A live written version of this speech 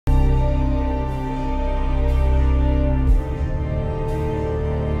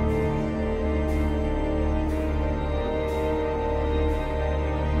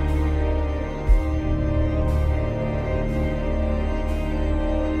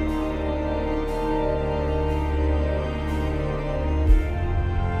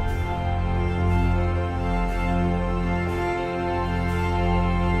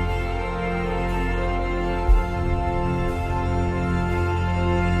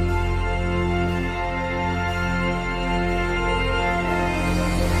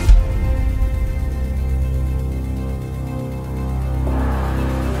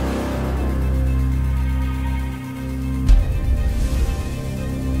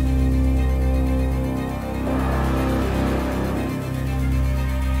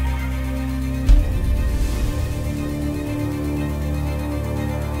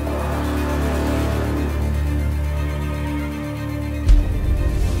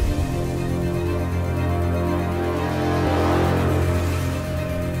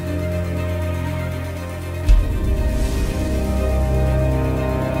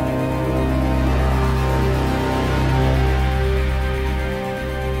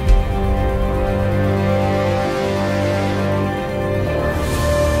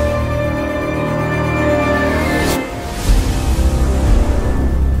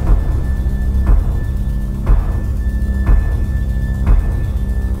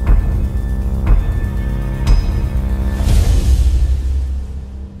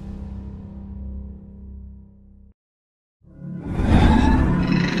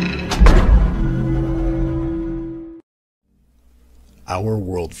Our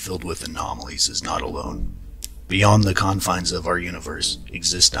world filled with anomalies is not alone. Beyond the confines of our universe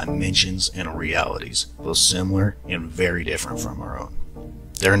exist dimensions and realities, both similar and very different from our own.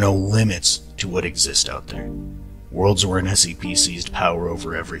 There are no limits to what exists out there. Worlds where an SCP seized power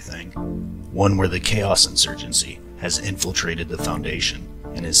over everything. One where the Chaos Insurgency has infiltrated the Foundation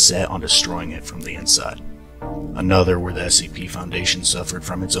and is set on destroying it from the inside. Another where the SCP Foundation suffered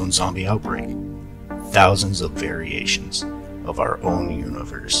from its own zombie outbreak. Thousands of variations of our own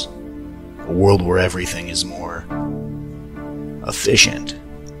universe. A world where everything is more efficient.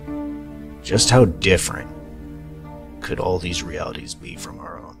 Just how different could all these realities be from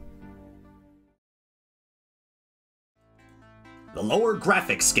our own? The lower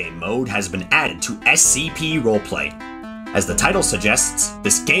graphics game mode has been added to SCP Roleplay. As the title suggests,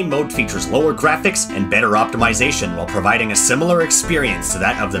 this game mode features lower graphics and better optimization while providing a similar experience to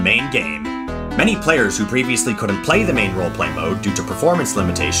that of the main game. Many players who previously couldn't play the main roleplay mode due to performance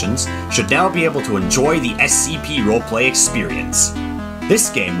limitations should now be able to enjoy the SCP roleplay experience. This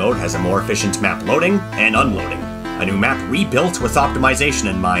game mode has a more efficient map loading and unloading, a new map rebuilt with optimization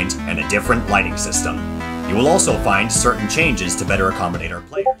in mind, and a different lighting system. You will also find certain changes to better accommodate our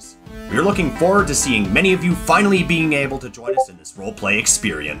players. We are looking forward to seeing many of you finally being able to join us in this roleplay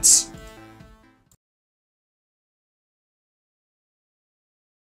experience.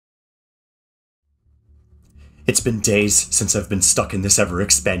 It's been days since I've been stuck in this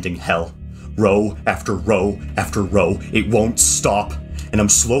ever-expanding hell. Row after row after row, it won't stop, and I'm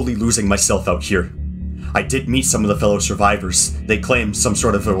slowly losing myself out here. I did meet some of the fellow survivors. They claim some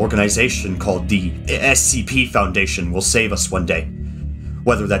sort of an organization called the SCP Foundation will save us one day.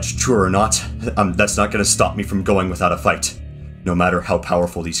 Whether that's true or not, that's not going to stop me from going without a fight, no matter how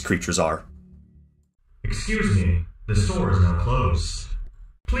powerful these creatures are. Excuse me, the store is now closed.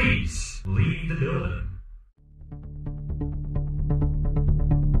 Please, leave the building.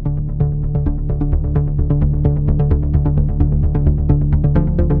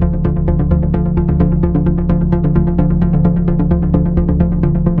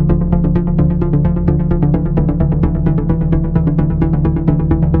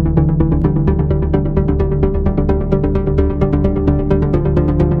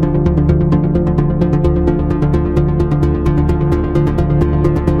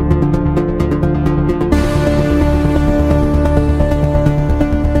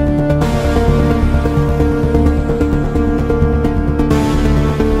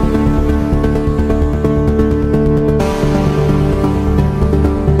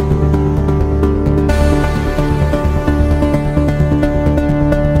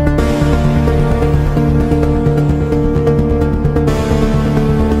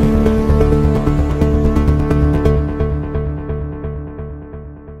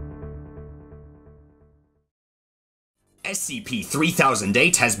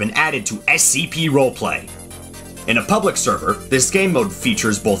 SCP-3008 has been added to SCP Roleplay. In a public server, this game mode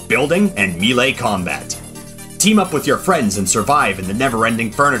features both building and melee combat. Team up with your friends and survive in the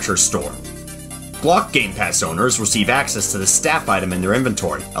never-ending furniture store. Block Game Pass owners receive access to the staff item in their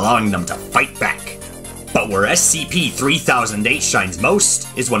inventory, allowing them to fight back. But where SCP-3008 shines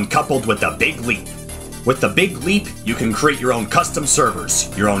most is when coupled with the Big Leap. With the Big Leap, you can create your own custom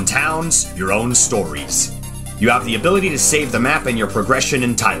servers, your own towns, your own stories. You have the ability to save the map and your progression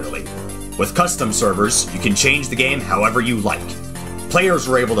entirely. With custom servers, you can change the game however you like. Players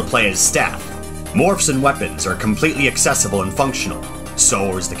are able to play as staff. Morphs and weapons are completely accessible and functional.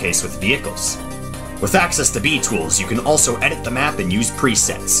 So is the case with vehicles. With access to B-tools, you can also edit the map and use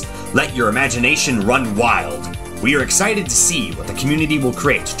presets. Let your imagination run wild. We are excited to see what the community will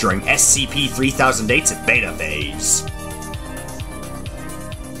create during SCP-3008's beta phase.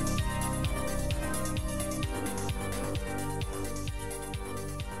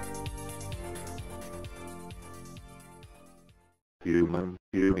 Human,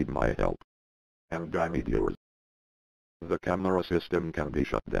 you need my help. And I need yours. The camera system can be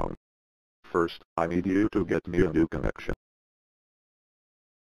shut down. First, I need you to get me a new connection.